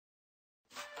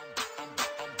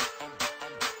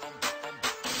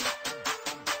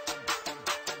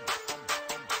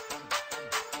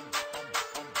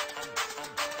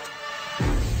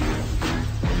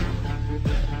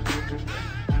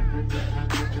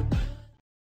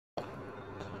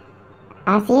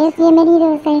Así es,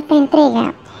 bienvenidos a esta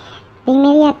entrega. De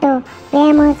inmediato,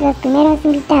 veamos los primeros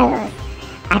invitados.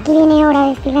 Aquí viene ahora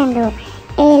desfilando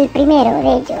el primero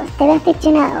de ellos, TV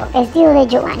aficionado, vestido de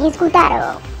Giovanni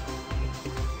Escutaro.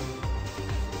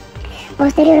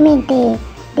 Posteriormente,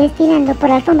 desfilando por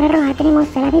la alfombra roja, tenemos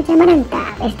a la bella Maranta,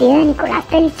 vestida de Nicolás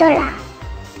Pelizola.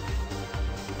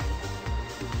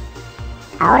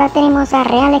 Ahora tenemos a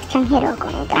Real Extranjero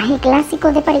con un traje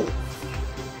clásico de París.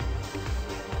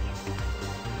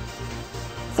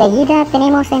 Seguida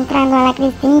tenemos entrando a la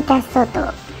Cristinita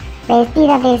Soto,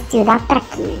 vestida de Ciudad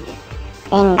Traqui.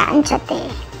 Engánchate.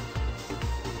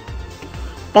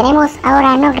 Tenemos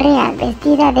ahora a Noc Real,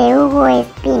 vestida de Hugo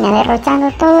Espina,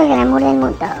 derrochando todo el glamour del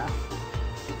mundo.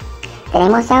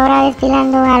 Tenemos ahora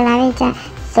desfilando a la bella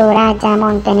Soraya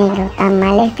Montenegro, tan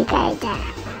maléfica ella.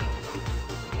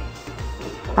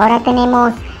 Ahora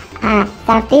tenemos a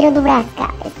Zafiro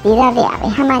Dubrasca, vestida de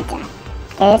abeja macha,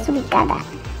 que desubicada.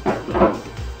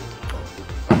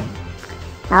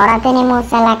 Ahora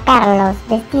tenemos a la Carlos,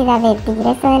 vestida de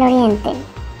Tigresa del Oriente.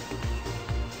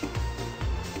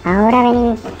 Ahora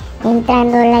viene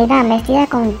entrando la Iván, vestida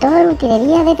con toda la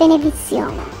utilería de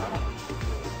Benevisión.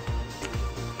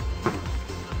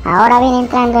 Ahora viene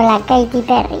entrando la Katy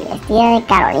Perry, vestida de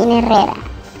Carolina Herrera.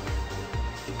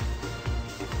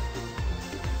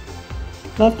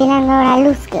 Desfilando ahora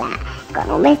Luzcla,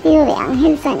 con un vestido de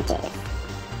Ángel Sánchez.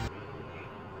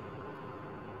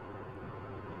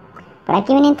 Por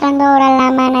aquí viene entrando ahora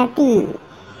la Manatí.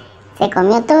 Se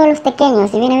comió todos los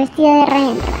pequeños y viene vestida de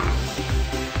Raendra.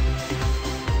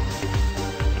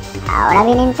 Ahora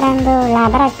viene entrando la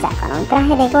Bracha con un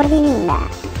traje de Gordilinda.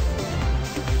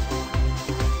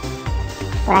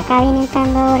 Por acá viene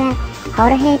entrando ahora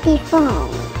Jorge Tifón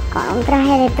con un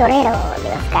traje de torero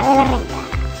de Oscar de la Renta.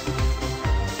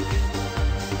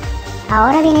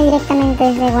 Ahora viene directamente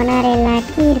desde Guanare la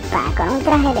Kirpa con un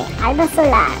traje de Alba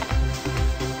Solar.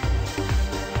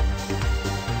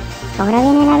 Ahora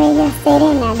viene la bella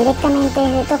Serena directamente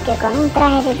desde Tokio con un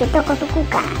traje de Kitoko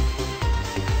Tukuka.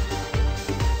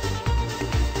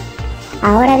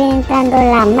 Ahora viene entrando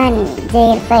la Mani,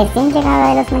 recién llegada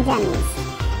de los Miamis,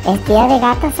 vestida de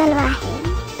gata salvaje.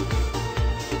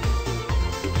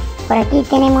 Por aquí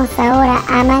tenemos ahora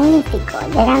a Magnífico,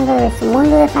 llegando de su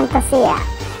mundo de fantasía.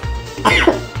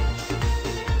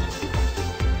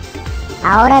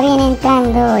 Ahora viene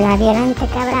entrando la Violante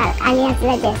Cabral, alias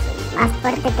la Jessie, más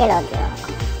fuerte que el odio.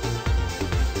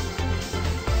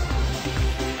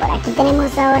 Por aquí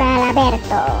tenemos ahora a la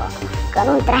Berto,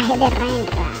 con un traje de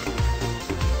Raendra.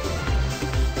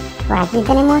 Por aquí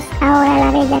tenemos ahora a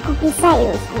la bella Cookie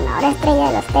Cyrus, una estrella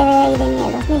de los TVVI de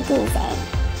Miel 2015.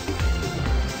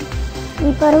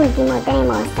 Y por último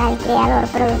tenemos al creador,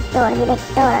 productor,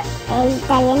 director, el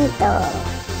italianito